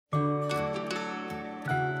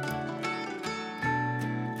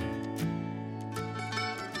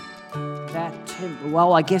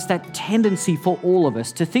I guess that tendency for all of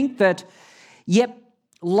us to think that, yep,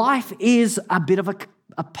 life is a bit of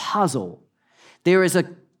a puzzle. There is a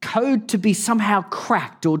code to be somehow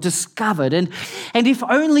cracked or discovered. And if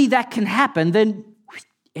only that can happen, then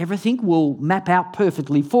everything will map out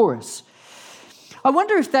perfectly for us. I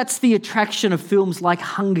wonder if that's the attraction of films like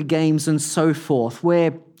Hunger Games and so forth,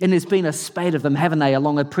 and there's been a spate of them, haven't they,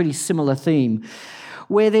 along a pretty similar theme,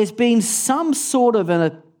 where there's been some sort of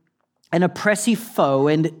an oppressive foe,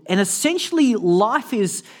 and essentially life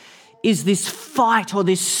is this fight or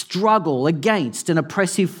this struggle against an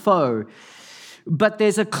oppressive foe. But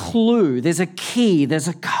there's a clue, there's a key, there's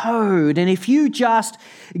a code. And if you just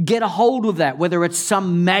get a hold of that, whether it's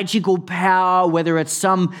some magical power, whether it's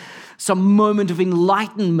some moment of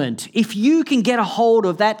enlightenment, if you can get a hold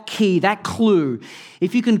of that key, that clue,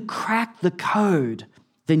 if you can crack the code,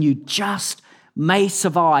 then you just may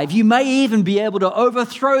survive. You may even be able to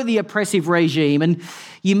overthrow the oppressive regime, and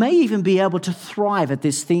you may even be able to thrive at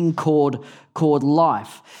this thing called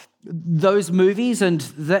life. Those movies and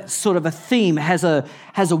that sort of a theme has a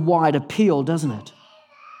wide appeal, doesn't it?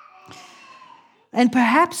 And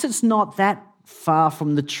perhaps it's not that far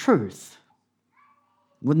from the truth.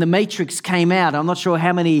 When The Matrix came out, I'm not sure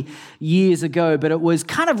how many years ago, but it was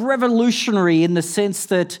kind of revolutionary in the sense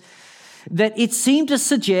that it seemed to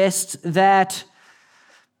suggest that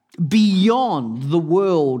beyond the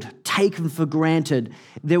world taken for granted,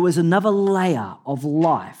 there was another layer of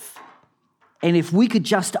life. And if we could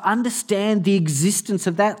just understand the existence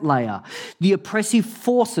of that layer, the oppressive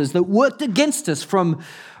forces that worked against us from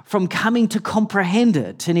coming to comprehend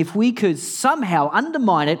it, and if we could somehow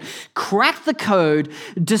undermine it, crack the code,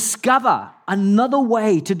 discover another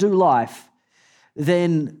way to do life,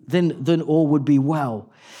 then all would be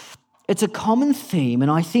well. It's a common theme,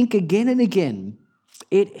 and I think again and again,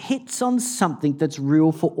 it hits on something that's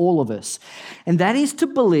real for all of us, and that is to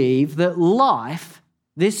believe that life,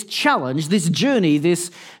 this challenge, this journey, this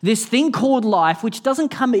thing called life, which doesn't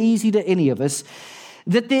come easy to any of us,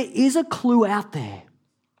 that there is a clue out there.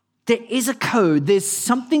 There is a code. There's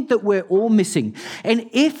something that we're all missing. And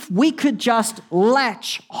if we could just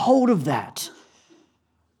latch hold of that,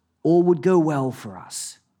 all would go well for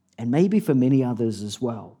us, and maybe for many others as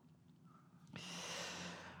well.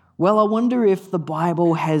 Well, I wonder if the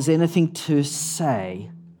Bible has anything to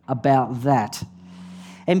say about that,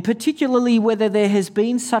 and particularly whether there has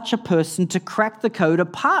been such a person to crack the code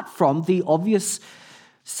apart from the obvious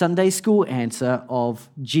Sunday school answer of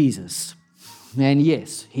Jesus. And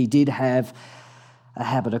yes, he did have a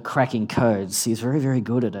habit of cracking codes. He's very, very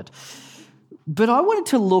good at it. But I wanted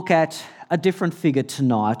to look at a different figure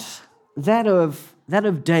tonight, that of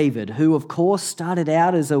David, who of course started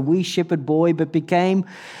out as a wee shepherd boy but became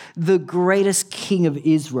the greatest king of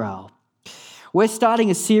Israel. We're starting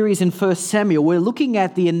a series in 1 Samuel. We're looking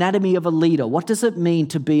at the anatomy of a leader. What does it mean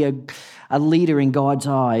to be a leader in God's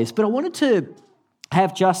eyes? But I wanted to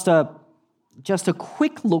have just a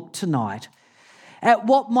quick look tonight at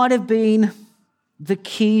what might have been the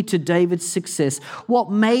key to David's success,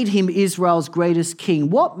 what made him Israel's greatest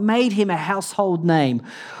king, what made him a household name,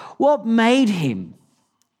 what made him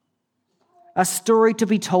a story to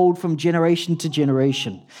be told from generation to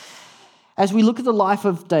generation. As we look at the life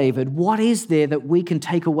of David, what is there that we can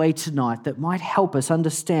take away tonight that might help us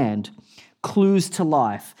understand clues to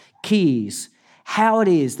life, keys, how it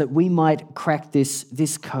is that we might crack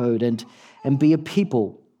this code and be a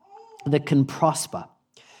people that can prosper?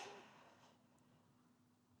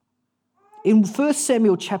 In 1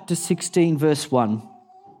 Samuel chapter 16, verse 1,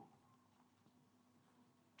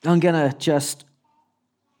 I'm going to just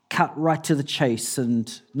cut right to the chase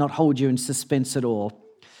and not hold you in suspense at all.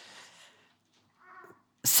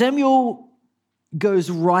 Samuel goes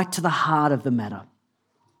right to the heart of the matter.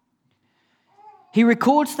 He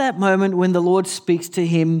records that moment when the Lord speaks to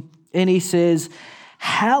him and he says,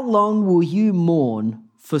 "How long will you mourn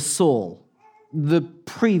for Saul, the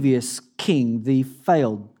previous king, the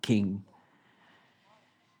failed king?"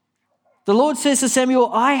 The Lord says to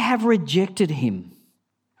Samuel, "I have rejected him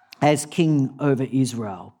as king over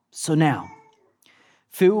Israel. So now,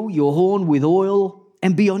 fill your horn with oil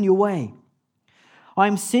and be on your way. I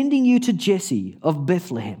am sending you to Jesse of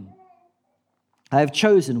Bethlehem. I have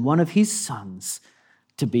chosen one of his sons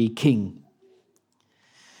to be king."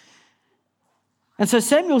 And so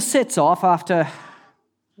Samuel sets off after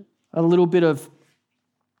a little bit of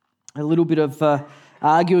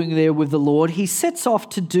arguing there with the Lord. He sets off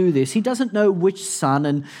to do this. He doesn't know which son,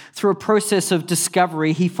 and through a process of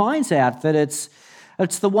discovery, he finds out that it's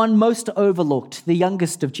the one most overlooked, the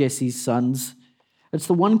youngest of Jesse's sons. It's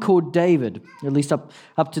the one called David, at least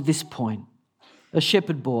up to this point, a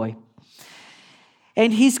shepherd boy.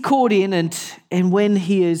 And he's called in, and when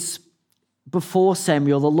he is before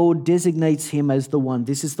Samuel, the Lord designates him as the one.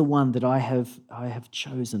 This is the one that I have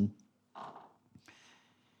chosen.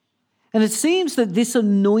 And it seems that this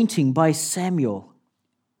anointing by Samuel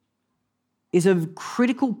is a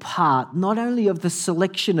critical part not only of the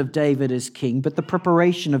selection of David as king, but the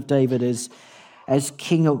preparation of David as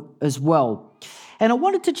king as well. And I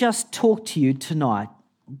wanted to just talk to you tonight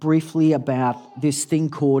briefly about this thing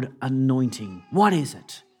called anointing. What is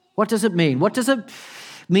it? What does it mean? What does it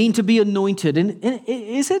mean to be anointed? And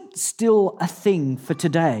is it still a thing for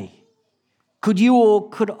today? Could you or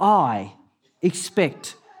could I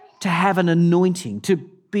expect to have an anointing, to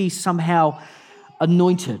be somehow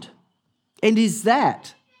anointed? And is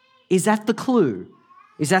that the clue?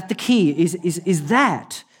 Is that the key? Is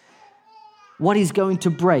that what is going to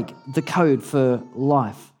break the code for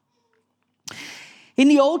life? In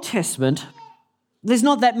the Old Testament, there's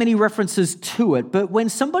not that many references to it, but when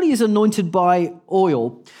somebody is anointed by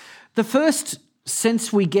oil, the first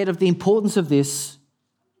sense we get of the importance of this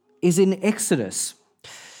is in Exodus.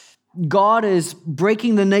 God is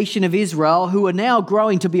breaking the nation of Israel, who are now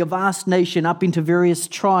growing to be a vast nation, up into various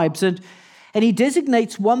tribes, and he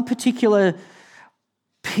designates one particular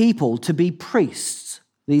people to be priests.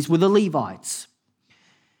 These were the Levites.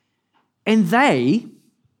 And they,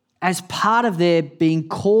 as part of their being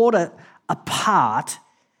called apart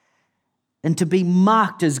and to be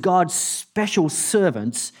marked as God's special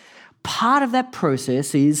servants, part of that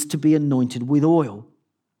process is to be anointed with oil.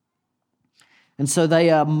 And so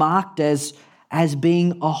they are marked as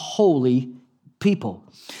being a holy people.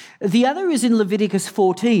 The other is in Leviticus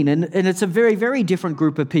 14, and it's a very, very different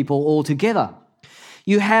group of people altogether.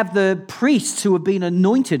 You have the priests who have been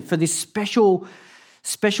anointed for this special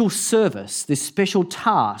service, this special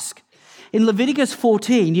task. In Leviticus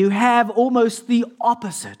 14, you have almost the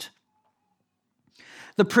opposite.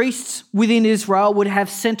 The priests within Israel would have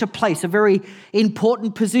center place, a very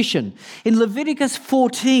important position. In Leviticus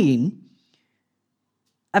 14,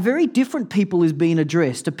 a very different people is being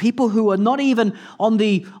addressed, a people who are not even on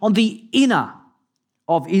the inner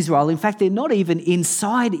of Israel. In fact, they're not even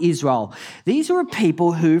inside Israel. These are a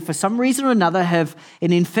people who, for some reason or another, have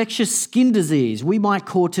an infectious skin disease we might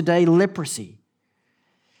call today leprosy.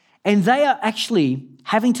 And they are actually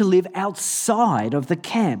having to live outside of the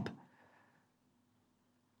camp.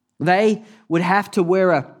 They would have to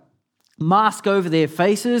wear a mask over their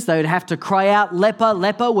faces. They would have to cry out, leper,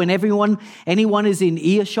 leper, when anyone is in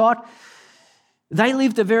earshot. They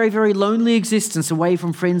lived a very, very lonely existence away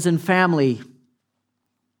from friends and family.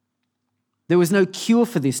 There was no cure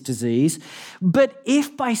for this disease. But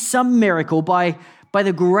if by some miracle, by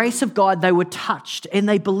the grace of God, they were touched and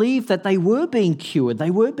they believed that they were being cured,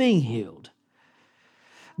 they were being healed,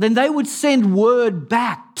 then they would send word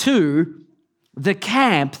back to the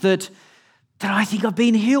camp that I think I've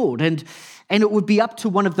been healed. And it would be up to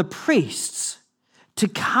one of the priests to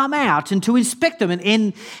come out and to inspect them.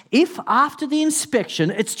 And if after the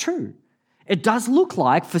inspection, it's true, it does look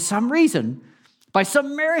like for some reason, by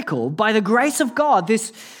some miracle, by the grace of God,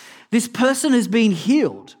 this person has been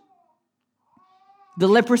healed. The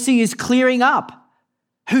leprosy is clearing up.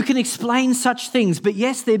 Who can explain such things? But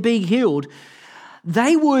yes, they're being healed.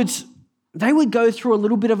 They would go through a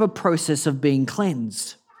little bit of a process of being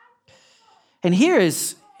cleansed. And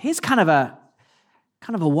here's kind of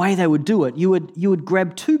a way they would do it. You would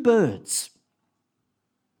grab two birds,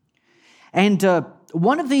 and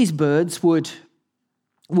one of these birds would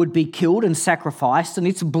be killed and sacrificed, and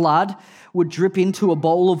its blood would drip into a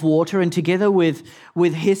bowl of water, and together with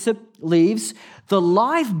hyssop leaves, the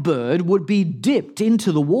live bird would be dipped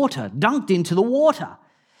into the water, dunked into the water.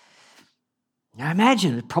 Now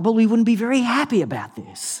imagine, it probably wouldn't be very happy about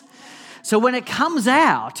this. So when it comes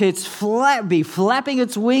out, be flapping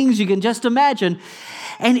its wings, you can just imagine,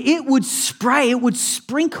 and it would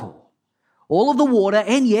sprinkle all of the water,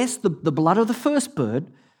 and yes, the blood of the first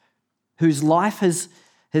bird, whose life has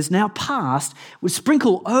now passed, would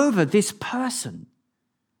sprinkle over this person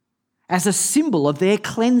as a symbol of their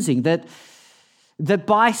cleansing, that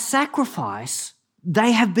by sacrifice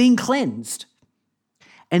they have been cleansed.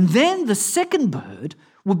 And then the second bird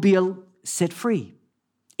would be set free.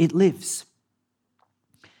 It lives.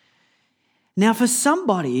 Now, for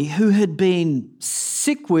somebody who had been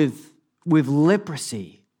sick with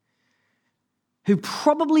leprosy, who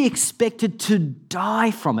probably expected to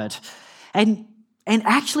die from it, and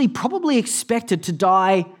actually probably expected to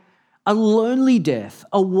die a lonely death,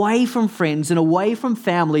 away from friends and away from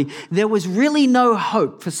family, there was really no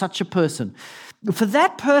hope for such a person. For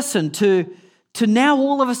that person to now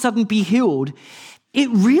all of a sudden be healed, it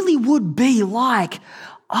really would be like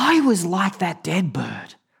I was like that dead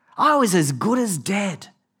bird. I was as good as dead.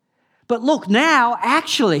 But look, now,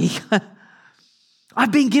 actually,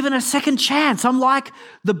 I've been given a second chance. I'm like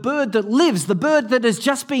the bird that lives, the bird that has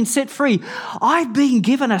just been set free. I've been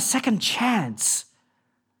given a second chance.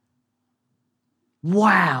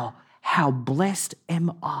 Wow, how blessed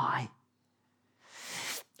am I?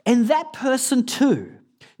 And that person too,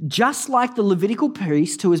 just like the Levitical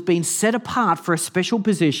priest who has been set apart for a special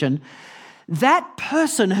position, that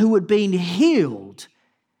person who had been healed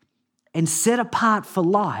and set apart for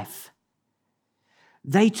life,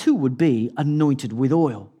 they too would be anointed with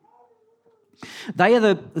oil. They are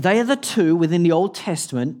the two within the Old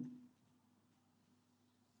Testament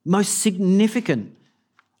most significant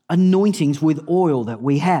anointings with oil that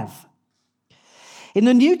we have. In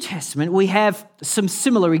the New Testament, we have some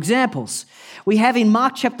similar examples. We have in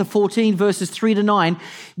Mark chapter 14, verses 3-9,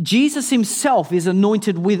 Jesus himself is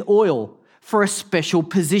anointed with oil for a special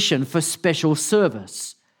position, for special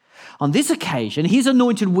service. On this occasion, he's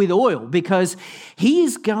anointed with oil because he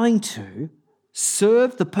is going to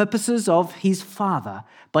serve the purposes of his Father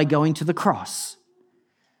by going to the cross,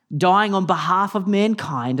 dying on behalf of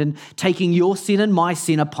mankind and taking your sin and my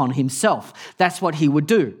sin upon himself. That's what he would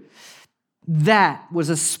do. That was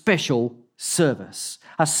a special service,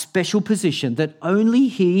 a special position that only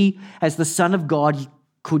he, as the Son of God,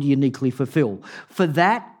 could uniquely fulfill. For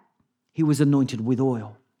that, he was anointed with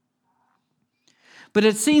oil. But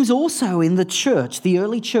it seems also in the church, the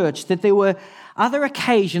early church, that there were other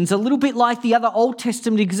occasions, a little bit like the other Old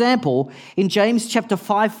Testament example in James chapter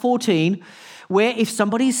 5:14, where if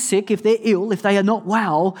somebody's sick, if they're ill, if they are not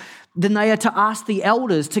well, then they are to ask the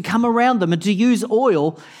elders to come around them and to use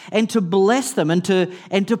oil and to bless them and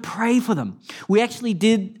to pray for them. We actually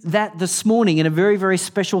did that this morning in a very, very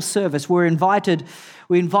special service. We invited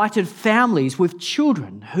families with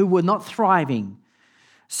children who were not thriving.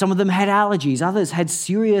 Some of them had allergies, others had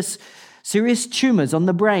serious tumors on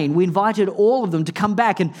the brain. We invited all of them to come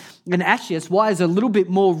back, and actually that's why there's a little bit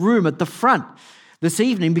more room at the front this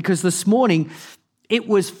evening, because this morning it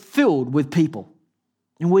was filled with people.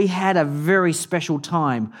 And we had a very special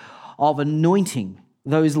time of anointing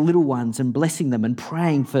those little ones and blessing them and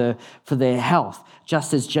praying for their health,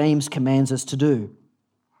 just as James commands us to do.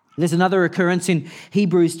 There's another occurrence in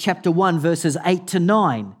Hebrews chapter 1, verses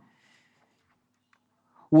 8-9,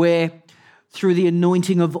 where through the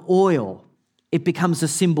anointing of oil, it becomes a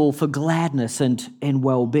symbol for gladness and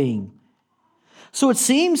well-being. So it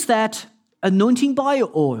seems that anointing by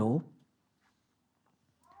oil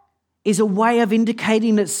is a way of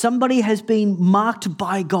indicating that somebody has been marked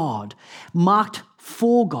by God, marked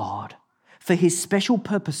for God, for his special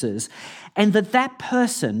purposes, and that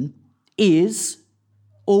person is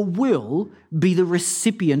or will be the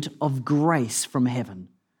recipient of grace from heaven.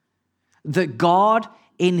 That God,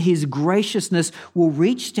 in his graciousness, will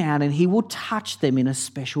reach down and he will touch them in a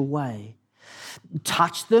special way.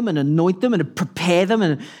 Touch them and anoint them and prepare them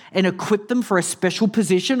and equip them for a special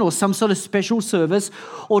position or some sort of special service,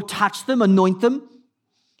 or touch them, anoint them,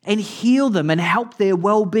 and heal them and help their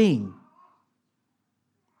well-being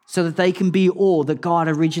so that they can be all that God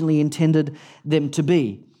originally intended them to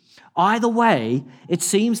be. Either way, it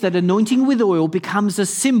seems that anointing with oil becomes a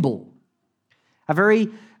symbol, a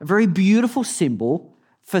very beautiful symbol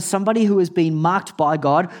for somebody who has been marked by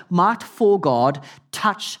God, marked for God,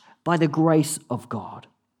 touched by the grace of God.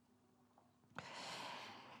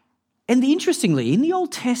 And interestingly, in the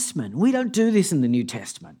Old Testament, we don't do this in the New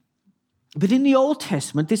Testament, but in the Old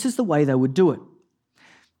Testament, this is the way they would do it.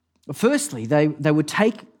 Firstly, they would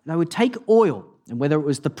take oil, and whether it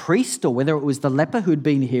was the priest or whether it was the leper who had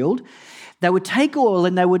been healed, they would take oil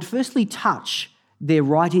and they would firstly touch their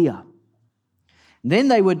right ear. Then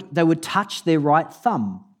they would touch their right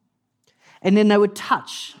thumb, and then they would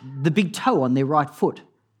touch the big toe on their right foot.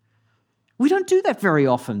 We don't do that very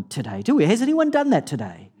often today, do we? Has anyone done that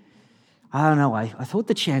today? I don't know. I thought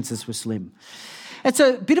the chances were slim. It's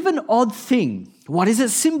a bit of an odd thing. What is it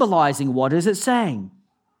symbolizing? What is it saying?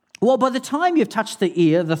 Well, by the time you've touched the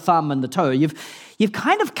ear, the thumb, and the toe, you've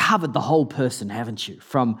kind of covered the whole person, haven't you?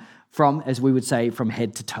 From, as we would say, from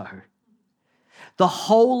head to toe. The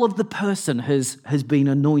whole of the person has been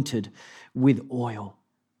anointed with oil.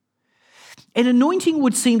 And anointing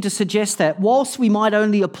would seem to suggest that whilst we might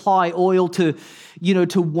only apply oil to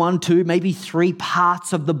 1, 2, maybe 3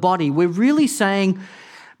 parts of the body, we're really saying,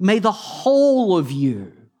 may the whole of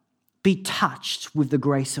you be touched with the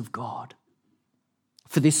grace of God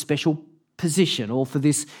for this special position or for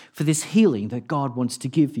this healing that God wants to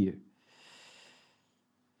give you.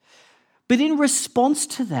 But in response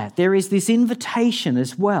to that, there is this invitation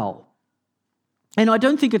as well And I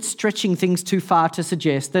don't think it's stretching things too far to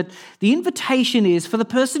suggest that the invitation is for the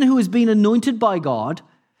person who has been anointed by God,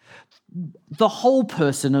 the whole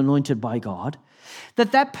person anointed by God,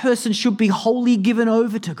 that person should be wholly given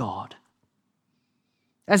over to God.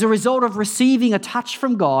 As a result of receiving a touch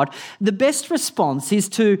from God, the best response is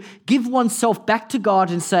to give oneself back to God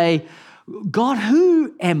and say, God,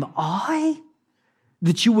 who am I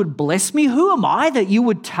that you would bless me? Who am I that you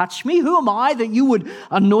would touch me? Who am I that you would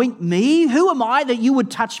anoint me? Who am I that you would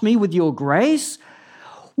touch me with your grace?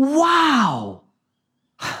 Wow.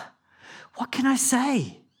 What can I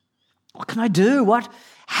say? What can I do?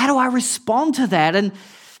 How do I respond to that?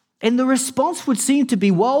 And the response would seem to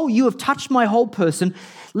be, well, you have touched my whole person.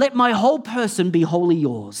 Let my whole person be wholly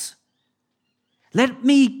yours. Let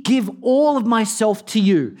me give all of myself to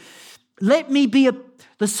you. Let me be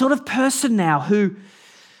the sort of person now who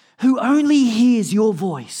only hears your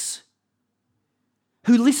voice,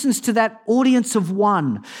 who listens to that audience of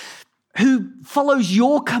one, who follows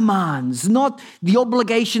your commands, not the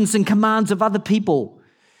obligations and commands of other people.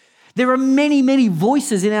 There are many, many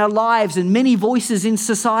voices in our lives and many voices in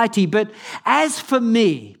society, but as for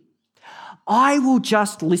me, I will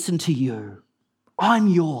just listen to you. I'm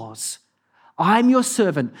yours. I'm your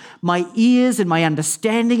servant. My ears and my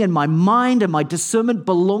understanding and my mind and my discernment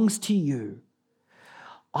belongs to you.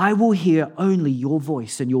 I will hear only your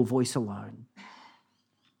voice and your voice alone.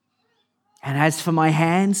 And as for my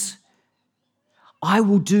hands, I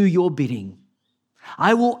will do your bidding.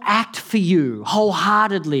 I will act for you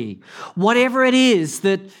wholeheartedly. Whatever it is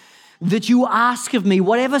that you ask of me,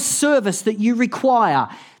 whatever service that you require,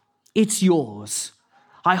 it's yours.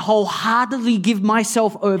 I wholeheartedly give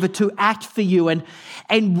myself over to act for you.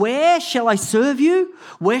 And where shall I serve you?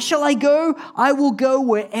 Where shall I go? I will go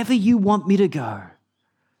wherever you want me to go.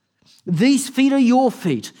 These feet are your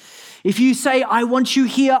feet. If you say, I want you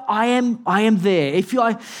here, I am there. If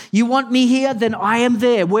you want me here, then I am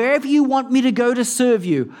there. Wherever you want me to go to serve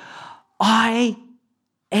you, I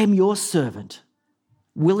am your servant,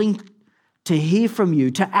 willing to hear from you,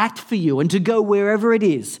 to act for you, and to go wherever it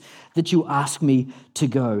is that you ask me to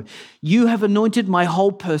go. You have anointed my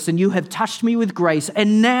whole person. You have touched me with grace,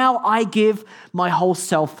 and now I give my whole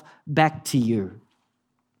self back to you.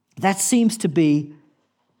 That seems to be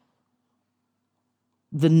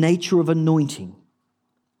the nature of anointing.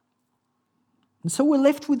 And so we're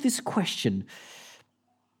left with this question.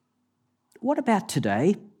 What about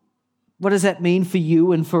today? What does that mean for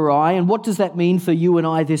you and for I? And what does that mean for you and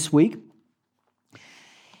I this week?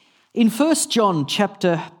 In 1 John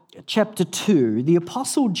chapter 2, the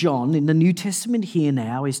Apostle John in the New Testament here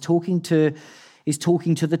now is talking to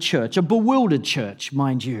the church, a bewildered church,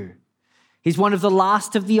 mind you. He's one of the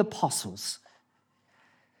last of the apostles.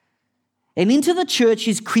 And into the church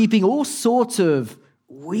is creeping all sorts of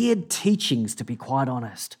weird teachings, to be quite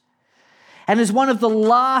honest. And as one of the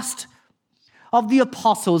last of the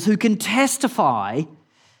apostles who can testify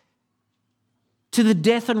to the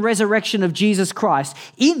death and resurrection of Jesus Christ,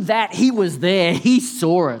 in that he was there, he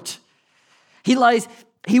saw it.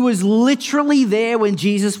 He was literally there when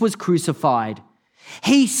Jesus was crucified.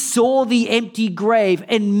 He saw the empty grave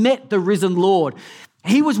and met the risen Lord.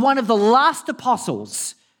 He was one of the last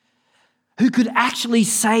apostles who could actually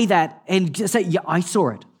say that and say, yeah, I saw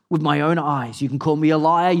it with my own eyes. You can call me a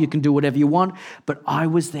liar, you can do whatever you want, but I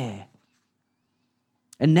was there.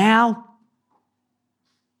 And now,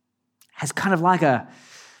 as kind of like a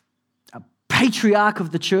patriarch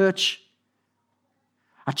of the church,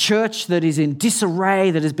 a church that is in disarray,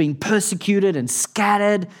 that has been persecuted and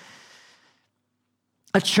scattered,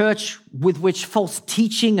 a church with which false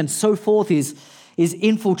teaching and so forth is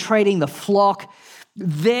infiltrating the flock.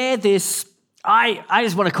 I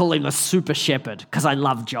just want to call him a super shepherd because I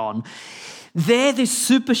love John. This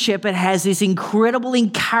super shepherd has this incredible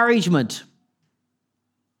encouragement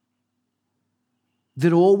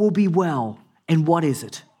that all will be well. And what is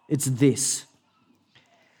it? It's this.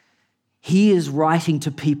 He is writing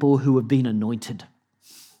to people who have been anointed.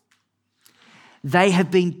 They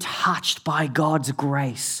have been touched by God's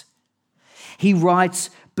grace. He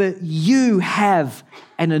writes, but you have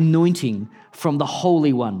an anointing from the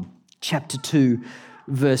Holy One. Chapter 2,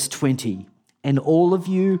 verse 20. And all of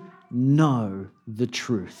you know the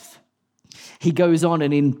truth. He goes on,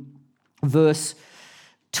 and in verse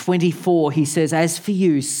 24, he says, as for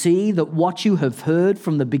you, see that what you have heard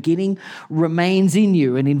from the beginning remains in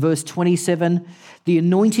you. And in verse 27, the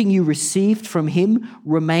anointing you received from him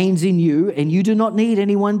remains in you, and you do not need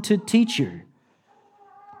anyone to teach you.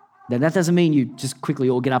 Now, that doesn't mean you just quickly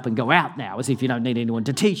all get up and go out now, as if you don't need anyone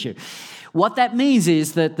to teach you. What that means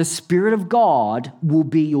is that the Spirit of God will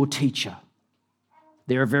be your teacher.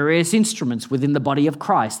 There are various instruments within the body of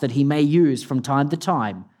Christ that he may use from time to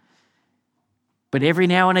time. But every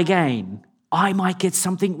now and again, I might get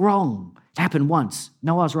something wrong. It happened once.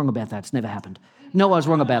 No, I was wrong about that. It's never happened. No, I was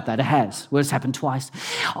wrong about that. It has. Well, it's happened twice.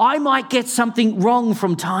 I might get something wrong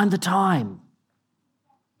from time to time.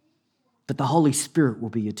 But the Holy Spirit will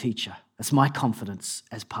be your teacher. That's my confidence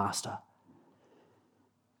as pastor.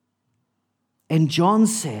 And John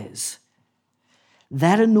says,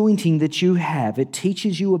 that anointing that you have, it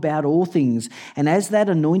teaches you about all things. And as that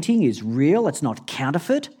anointing is real, it's not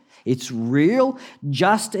counterfeit, it's real,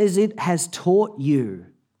 just as it has taught you,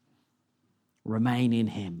 remain in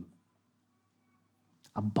him.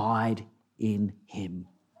 Abide in him.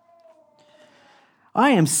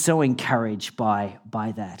 I am so encouraged by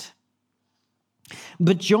that.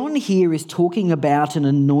 But John here is talking about an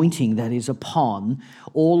anointing that is upon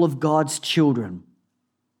all of God's children,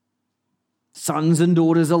 sons and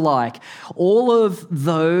daughters alike, all of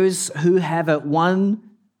those who have at one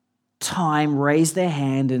time raised their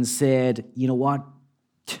hand and said, you know what?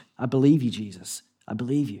 I believe you, Jesus. I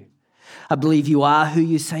believe you. I believe you are who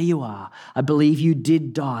you say you are. I believe you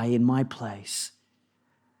did die in my place.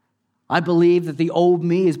 I believe that the old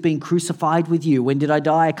me is being crucified with you. When did I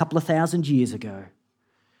die? A couple of thousand years ago.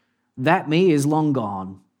 That me is long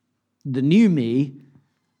gone. The new me,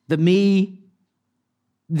 the me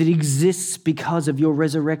that exists because of your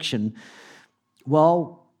resurrection,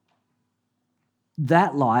 well,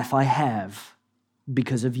 that life I have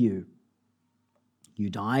because of you. You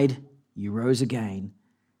died, you rose again,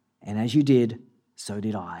 and as you did, so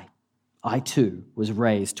did I. I too was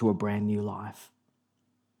raised to a brand new life.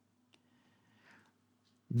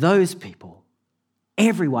 Those people,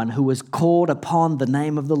 everyone who was called upon the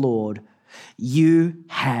name of the Lord, you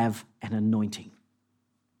have an anointing.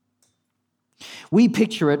 We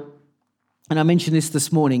picture it, and I mentioned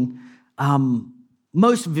this morning,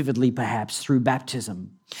 most vividly perhaps through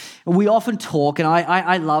baptism. We often talk, and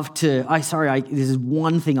I love to, this is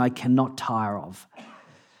one thing I cannot tire of,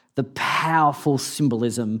 the powerful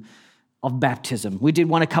symbolism of baptism. We did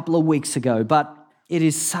one a couple of weeks ago, but it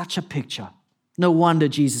is such a picture. No wonder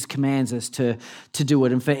Jesus commands us to do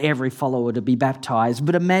it and for every follower to be baptized.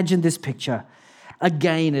 But imagine this picture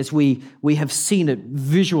again as we have seen it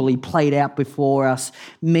visually played out before us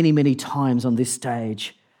many, many times on this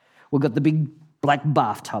stage. We've got the big black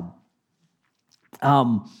bathtub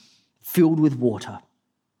filled with water.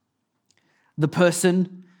 The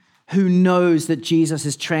person who knows that Jesus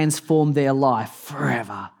has transformed their life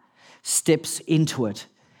forever steps into it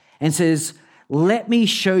and says, let me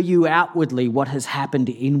show you outwardly what has happened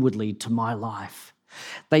inwardly to my life.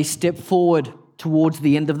 They step forward towards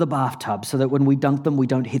the end of the bathtub so that when we dunk them, we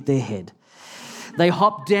don't hit their head. They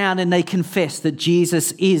hop down and they confess that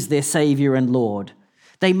Jesus is their Savior and Lord.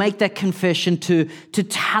 They make that confession to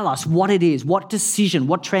tell us what it is, what decision,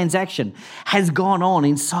 what transaction has gone on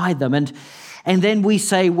inside them. And then we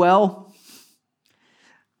say, well,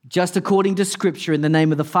 just according to Scripture, in the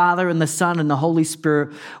name of the Father and the Son and the Holy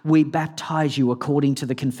Spirit, we baptize you according to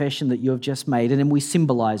the confession that you have just made. And then we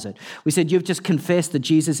symbolize it. We said, you've just confessed that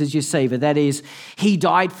Jesus is your Savior. That is, he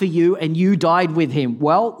died for you and you died with him.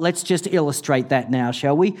 Well, let's just illustrate that now,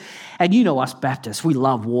 shall we? And you know us Baptists, we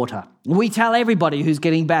love water. We tell everybody who's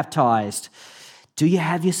getting baptized, do you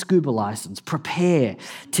have your scuba license? Prepare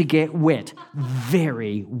to get wet,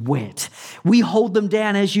 very wet. We hold them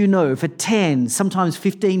down, as you know, for 10, sometimes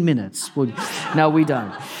 15 minutes. No, we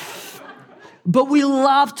don't. But we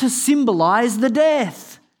love to symbolize the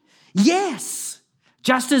death. Yes,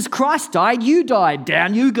 just as Christ died, you died.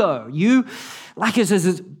 Down you go. You, like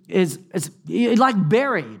like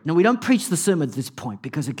buried. Now, we don't preach the sermon at this point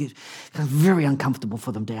because it gets very uncomfortable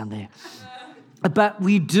for them down there. But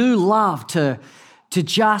we do love to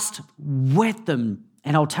just wet them,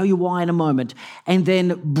 and I'll tell you why in a moment, and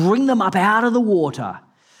then bring them up out of the water.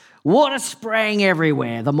 Water spraying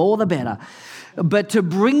everywhere, the more the better. But to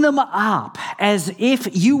bring them up as if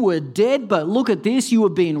you were dead, but look at this, you were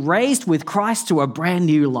being raised with Christ to a brand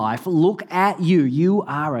new life. Look at you. You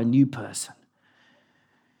are a new person.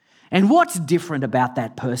 And what's different about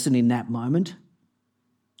that person in that moment?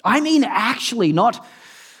 I mean, actually, not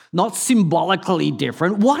symbolically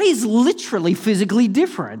different. What is literally physically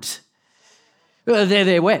different?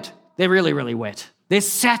 They're wet. They're really, really wet. They're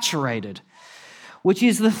saturated, which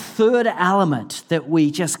is the third element that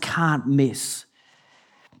we just can't miss.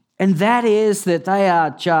 And that is that they are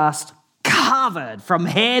just covered from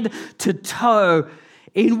head to toe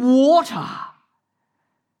in water.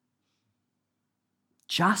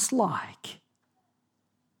 Just like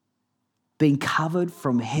being covered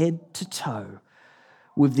from head to toe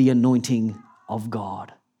with the anointing of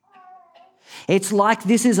God. It's like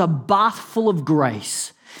this is a bath full of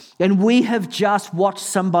grace. And we have just watched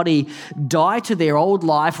somebody die to their old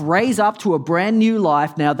life, raise up to a brand new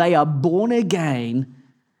life. Now they are born again,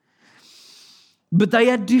 but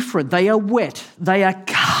they are different. They are wet. They are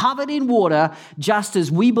covered in water, just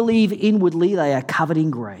as we believe inwardly they are covered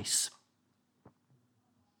in grace.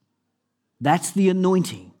 That's the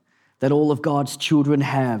anointing that all of God's children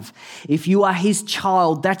have. If you are his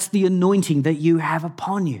child, that's the anointing that you have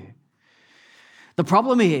upon you. The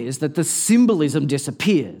problem is that the symbolism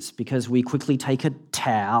disappears because we quickly take a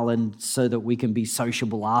towel and so that we can be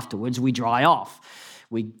sociable afterwards, we dry off.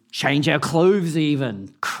 We change our clothes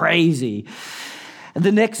even. Crazy. And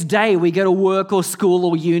the next day we go to work or school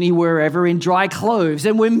or uni, wherever, in dry clothes,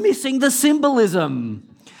 and we're missing the symbolism.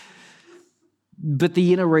 But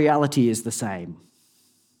the inner reality is the same.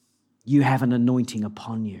 You have an anointing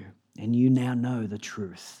upon you, and you now know the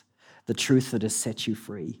truth that has set you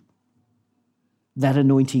free. That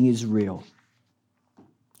anointing is real,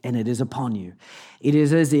 and it is upon you. It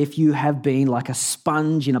is as if you have been like a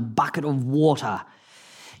sponge in a bucket of water.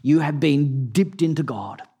 You have been dipped into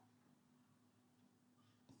God.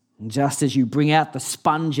 And just as you bring out the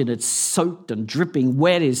sponge and it's soaked and dripping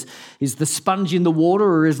wet, is the sponge in the water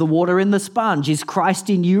or is the water in the sponge? Is Christ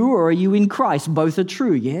in you or are you in Christ? Both are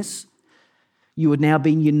true, yes? You have now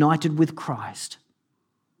been united with Christ,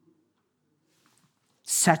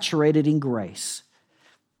 saturated in grace,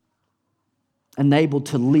 enabled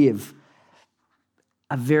to live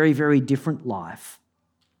a very, very different life.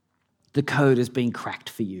 The code has been cracked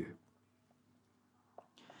for you.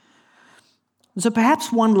 So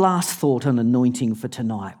perhaps one last thought on anointing for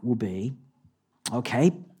tonight will be,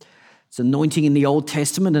 okay, it's anointing in the Old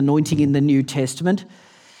Testament, anointing in the New Testament.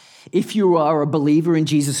 If you are a believer in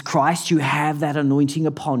Jesus Christ, you have that anointing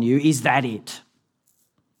upon you. Is that it?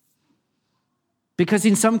 Because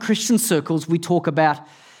in some Christian circles, we talk about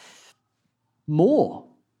more,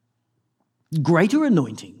 greater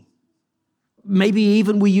anointing. Maybe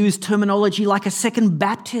even we use terminology like a second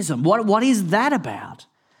baptism. What is that about?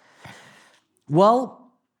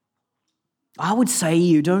 Well, I would say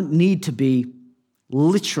you don't need to be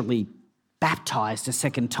literally baptized a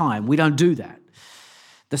second time. We don't do that.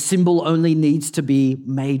 The symbol only needs to be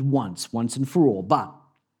made once and for all. But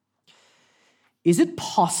is it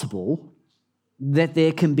possible that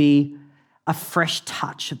there can be a fresh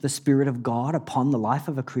touch of the Spirit of God upon the life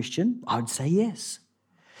of a Christian? I would say yes.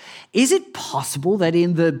 Is it possible that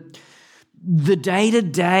in the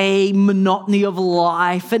day-to-day monotony of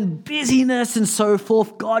life and busyness and so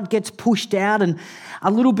forth, God gets pushed out, and a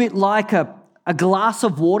little bit like a glass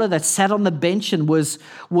of water that sat on the bench and was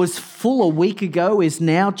full a week ago is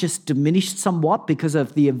now just diminished somewhat because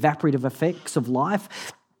of the evaporative effects of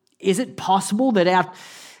life? Is it possible that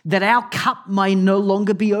our cup may no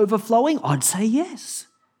longer be overflowing? I'd say yes.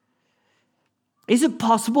 Is it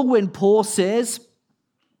possible when Paul says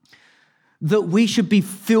that we should be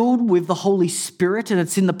filled with the Holy Spirit, and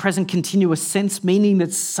it's in the present continuous sense, meaning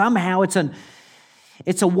that somehow it's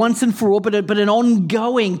a once and for all, but an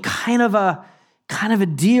ongoing kind of a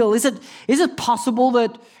deal? Is it possible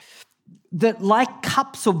that like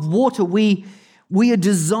cups of water, we are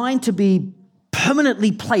designed to be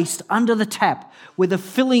permanently placed under the tap, where the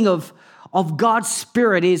filling of God's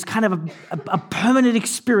Spirit is kind of a permanent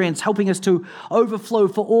experience, helping us to overflow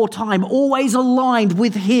for all time, always aligned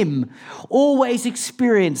with Him, always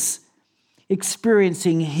experiencing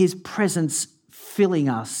His presence filling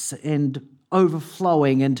us and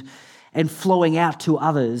overflowing and flowing out to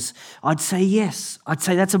others? I'd say yes. I'd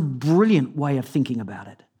say that's a brilliant way of thinking about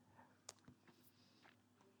it.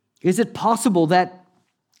 Is it possible that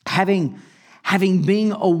having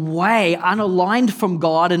been away, unaligned from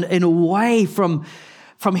God and away from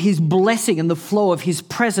His blessing and the flow of His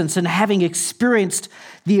presence, and having experienced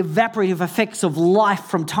the evaporative effects of life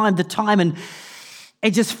from time to time and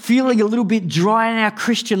just feeling a little bit dry in our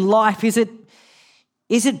Christian life, is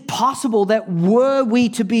it possible that were we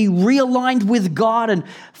to be realigned with God and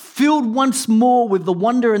filled once more with the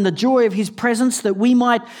wonder and the joy of His presence, that we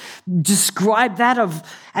might describe that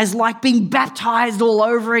as like being baptized all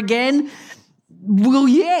over again? Well,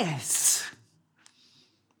 yes.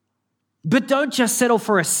 But don't just settle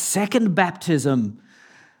for a second baptism,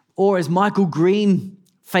 or as Michael Green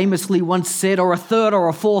famously once said, or a third or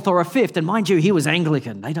a fourth or a fifth. And mind you, he was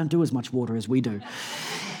Anglican. They don't do as much water as we do.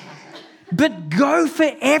 But go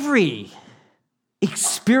for every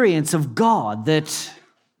experience of God that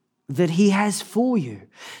He has for you.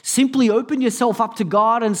 Simply open yourself up to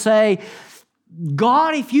God and say,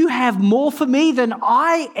 God, if you have more for me, then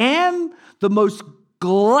I am the most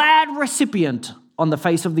glad recipient on the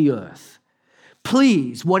face of the earth.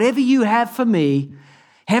 Please, whatever you have for me,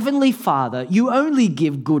 Heavenly Father, you only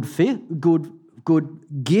give good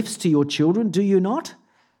gifts to your children, do you not?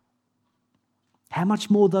 How much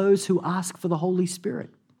more those who ask for the Holy Spirit?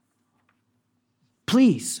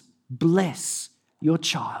 Please bless your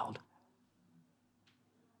child.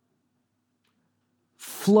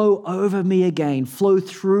 Flow over me again, flow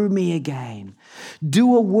through me again.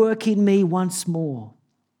 Do a work in me once more.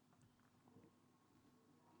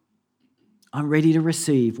 I'm ready to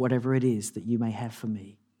receive whatever it is that you may have for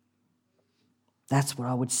me. That's what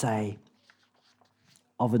I would say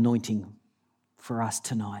of anointing for us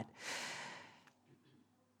tonight.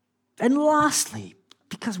 And lastly,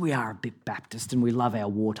 because we are a bit Baptist and we love our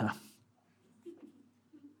water,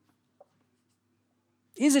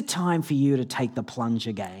 is it time for you to take the plunge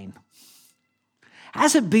again?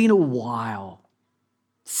 Has it been a while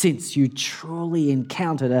since you truly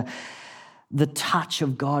encountered the touch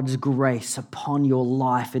of God's grace upon your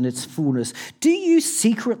life in its fullness? Do you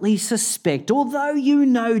secretly suspect, although you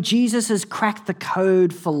know Jesus has cracked the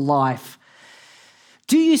code for life,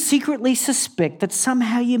 do you secretly suspect that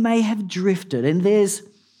somehow you may have drifted and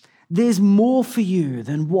there's more for you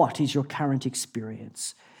than what is your current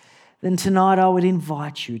experience? Then tonight I would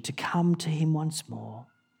invite you to come to him once more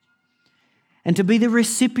and to be the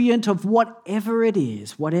recipient of whatever it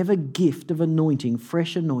is, whatever gift of anointing,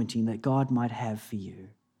 fresh anointing that God might have for you.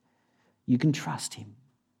 You can trust him.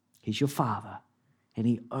 He's your Father, and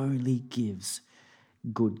he only gives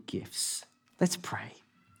good gifts. Let's pray.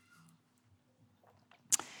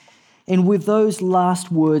 And with those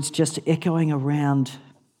last words just echoing around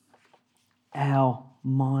our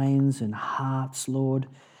minds and hearts, Lord,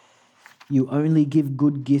 you only give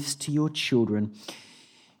good gifts to your children.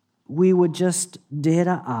 We would just dare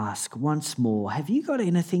to ask once more, have you got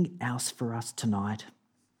anything else for us tonight?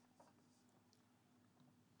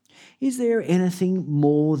 Is there anything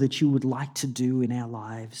more that you would like to do in our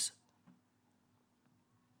lives?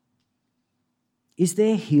 Is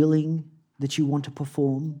there healing that you want to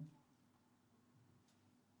perform?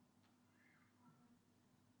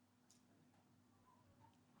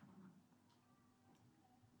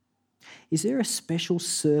 Is there a special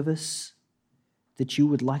service that you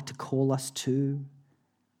would like to call us to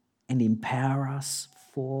and empower us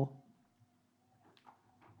for?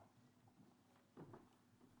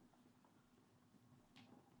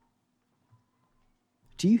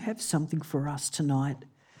 Do you have something for us tonight?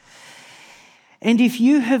 And if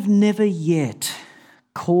you have never yet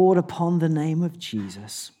called upon the name of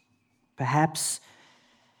Jesus, perhaps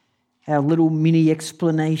our little mini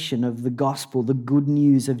explanation of the gospel, the good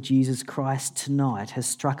news of Jesus Christ tonight has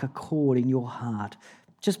struck a chord in your heart,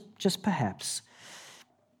 just perhaps.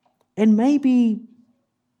 And maybe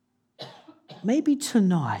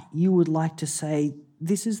tonight you would like to say,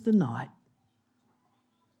 this is the night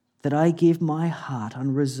that I give my heart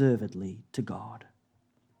unreservedly to God.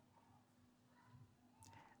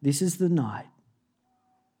 This is the night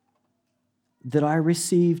that I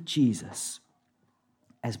receive Jesus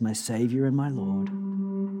as my Savior and my Lord.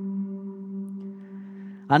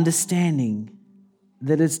 Understanding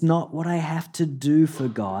that it's not what I have to do for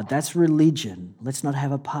God. That's religion. Let's not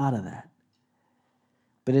have a part of that.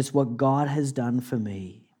 But it's what God has done for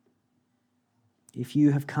me. If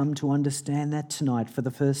you have come to understand that tonight for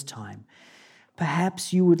the first time,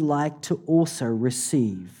 perhaps you would like to also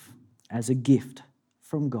receive as a gift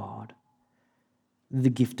from God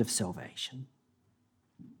the gift of salvation.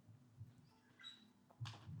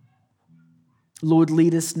 Lord,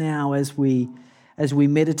 lead us now as we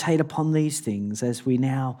meditate upon these things, as we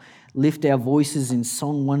now lift our voices in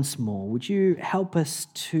song once more. Would you help us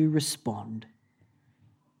to respond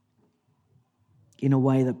in a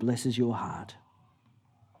way that blesses your heart?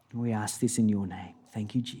 And we ask this in your name.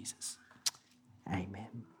 Thank you, Jesus.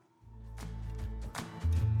 Amen.